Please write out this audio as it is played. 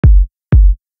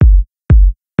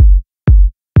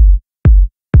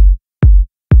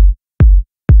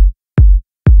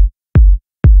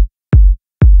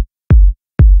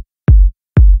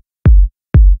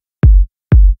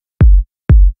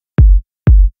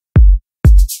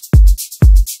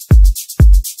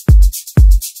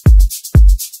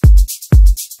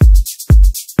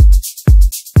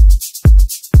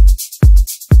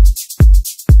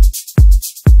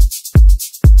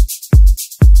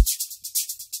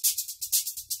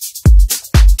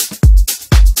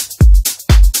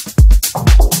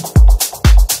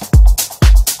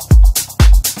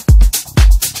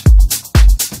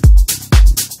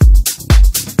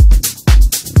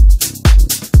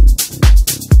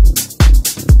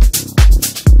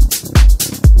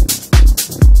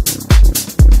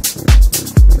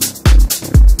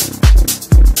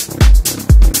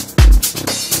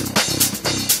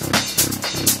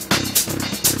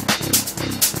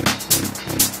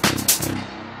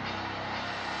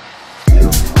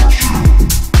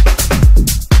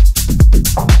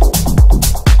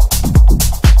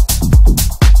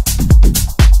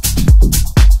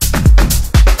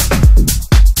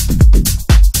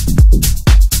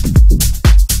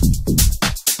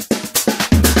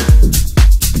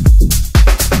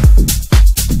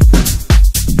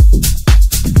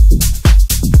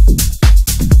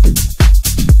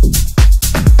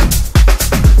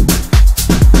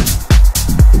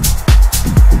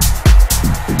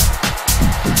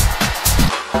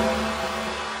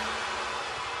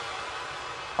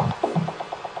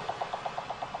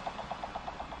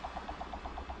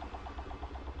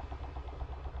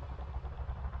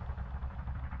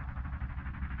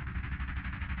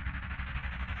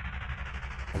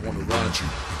I wanna ride you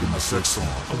and get my sex on.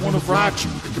 I wanna ride you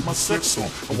and get my sex on.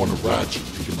 I wanna ride you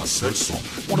and get my sex on.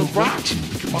 I wanna ride you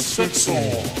and get my sex on.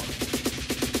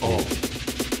 Oh,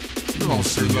 you don't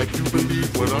say like you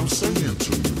believe what I'm saying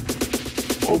to you.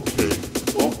 Okay,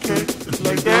 okay, it's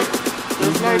like that,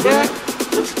 it's like that,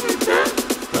 it's like that.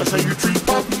 That's how you treat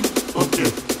puppy?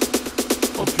 Okay,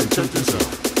 okay, check this out.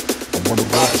 I wanna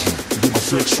ride you and get my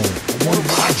sex on. I wanna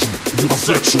ride you and get my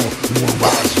sex on. I wanna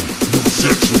ride you and get my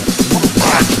sex on. I wanna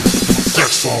ride you and get my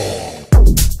sex on.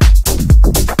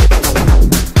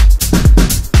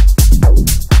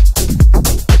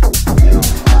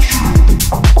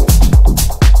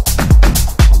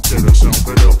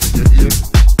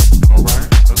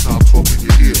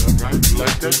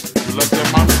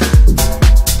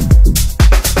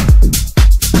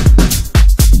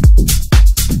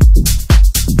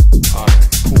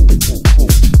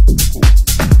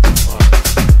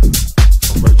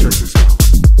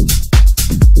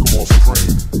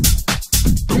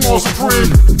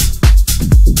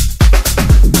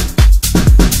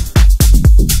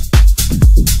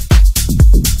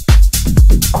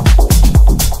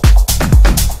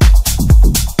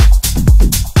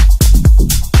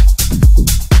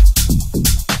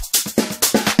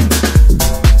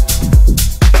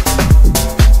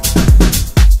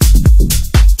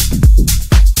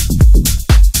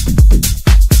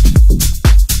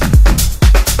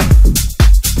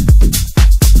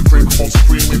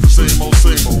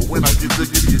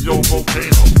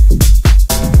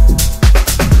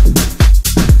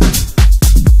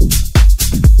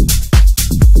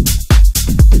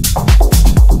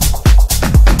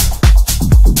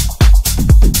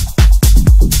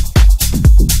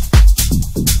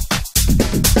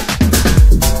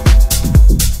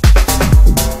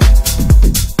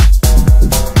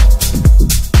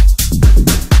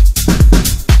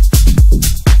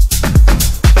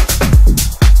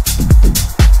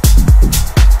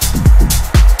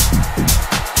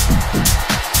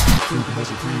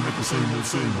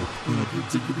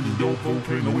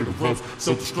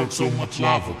 Self-destruct so much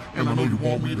lava, and I know you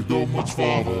want me to go much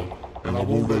farther, and I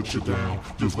won't let you down.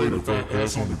 Just lay the fat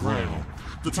ass on the ground.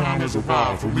 The time has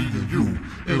arrived for me and you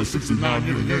in a 69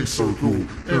 yin and yang circle,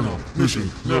 in a mission,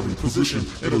 every position,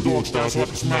 and the dog styles hard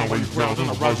to smile while you growl. Then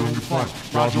I ride you on your front,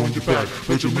 ride you on your back.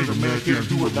 But you made a man can't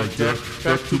do it like that.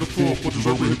 Back to the floor, put this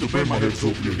over, hit the bed, my head's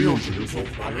over your heels, your hips over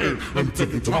my head. Let me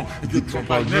take your tongue and get drunk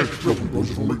by neck. Real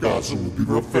roses from the God, so we'll be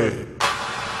real fat.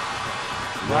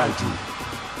 Ride you.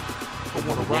 I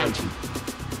wanna ride you.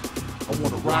 I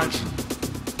wanna ride you.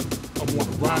 I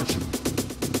wanna ride you.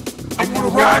 I wanna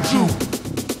ride you.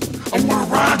 I wanna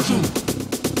ride you.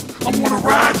 I wanna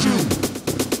ride you.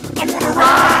 I wanna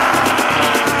ride.